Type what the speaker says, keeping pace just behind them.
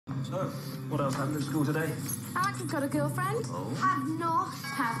So, what else happened at school today? Alex has got a girlfriend. Oh. Have not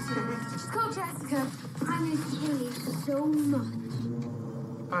had to. She's called Jessica. I miss Tilly so much.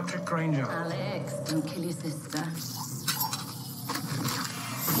 Patrick Granger. Alex, don't kill your sister.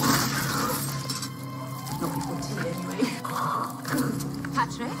 Not before Tilly, anyway.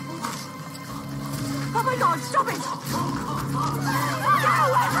 Patrick? Oh my God, stop it! Get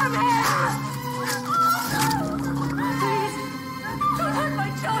away from here! Please, don't hurt my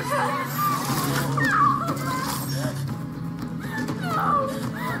children! No!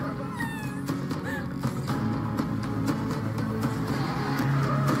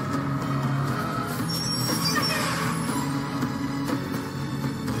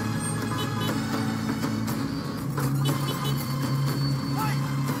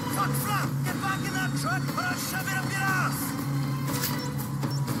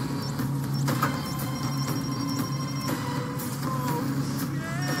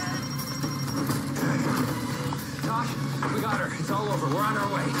 We got her. It's all over. We're on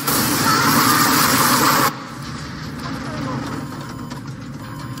our way.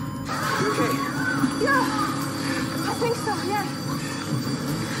 You okay? Yeah, I think so, yeah.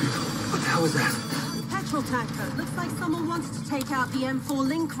 What the hell was that? Petrol tanker. Looks like someone wants to take out the M4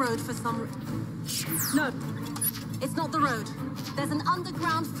 Link Road for some... No, it's not the road. There's an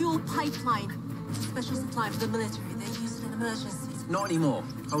underground fuel pipeline. Special supply for the military. They use it in emergencies. Not anymore.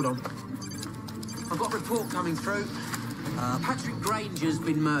 Hold on. I've got a report coming through. Patrick Granger's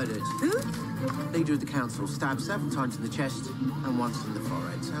been murdered. Who? Leader of the council, stabbed several times in the chest and once in the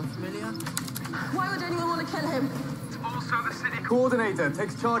forehead. Sound familiar? Why would anyone want to kill him? Also, the city coordinator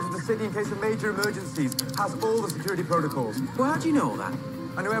takes charge of the city in case of major emergencies, has all the security protocols. Well, how do you know all that?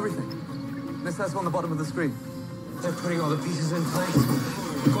 I know everything. This says on the bottom of the screen. They're putting all the pieces in place.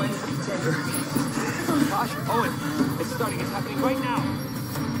 Gwen, take her. Gosh, Owen, it's starting. It's happening right now.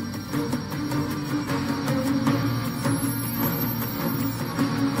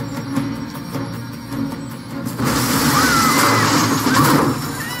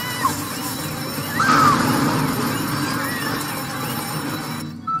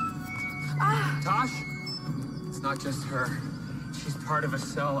 It's not just her. She's part of a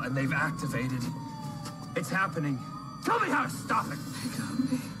cell, and they've activated. It's happening. Tell me how to stop it.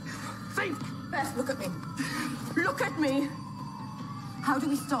 Think. Beth, look at me. Look at me. How do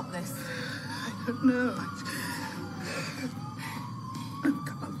we stop this? I don't know. I'm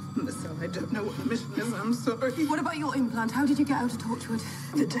come from the cell. I don't know what the mission is. I'm sorry. What about your implant? How did you get out of Torchwood?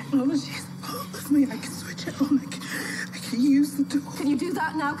 The technology is a part of me. I can switch it on. I can use the door. Can you do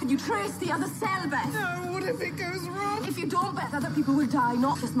that now? Can you trace the other cell, Beth? No, what if it goes wrong? If you don't, Beth, other people will die,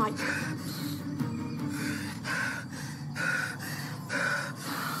 not just Mike.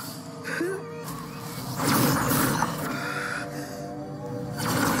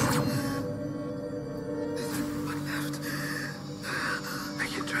 I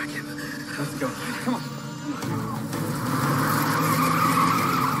can drag him. Let's go. Come on.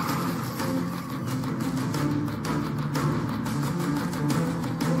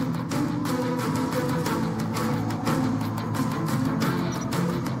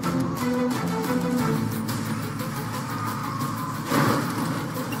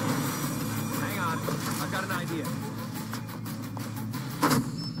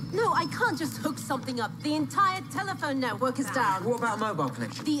 No, I can't just hook something up. The entire telephone network is down. What about a mobile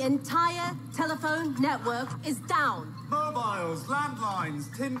connection? The entire telephone network is down. Mobiles,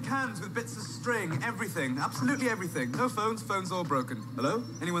 landlines, tin cans with bits of string, everything. Absolutely everything. No phones, phones all broken. Hello?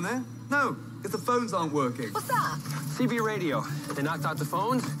 Anyone there? No, because the phones aren't working. What's that? CB radio. They knocked out the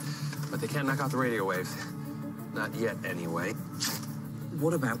phones, but they can't knock out the radio waves. Not yet, anyway.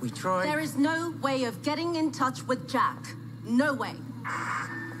 What about we try... There is no way of getting in touch with Jack. No way.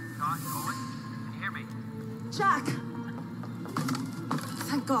 Josh, Owen, can you hear me? Jack!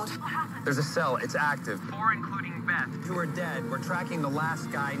 Thank God. There's a cell. It's active. 4, including Beth. 2 are dead. We're tracking the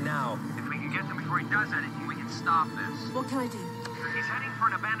last guy now. If we can get him before he does anything, we can stop this. What can I do? He's heading for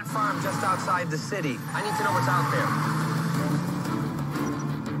an abandoned Farm just outside the city. I need to know what's out there.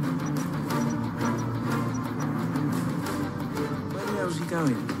 Where the hell's he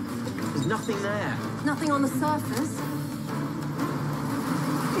going? There's nothing there. Nothing on the surface.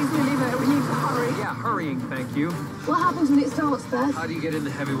 He's nearly there. We need to hurry. Yeah, hurrying, thank you. What happens when it starts, Beth? How do you get in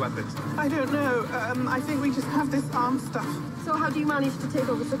the heavy weapons? I don't know. I think we just have this arm stuff. So how do you manage to take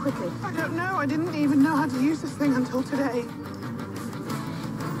over so quickly? I don't know. I didn't even know how to use this thing until today.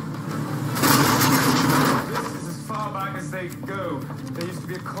 This is as far back as they go. There used to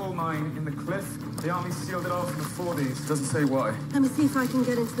be a coal mine in the cliff. The army sealed it off in the 40s. Doesn't say why. Let me see if I can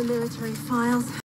get into the military files.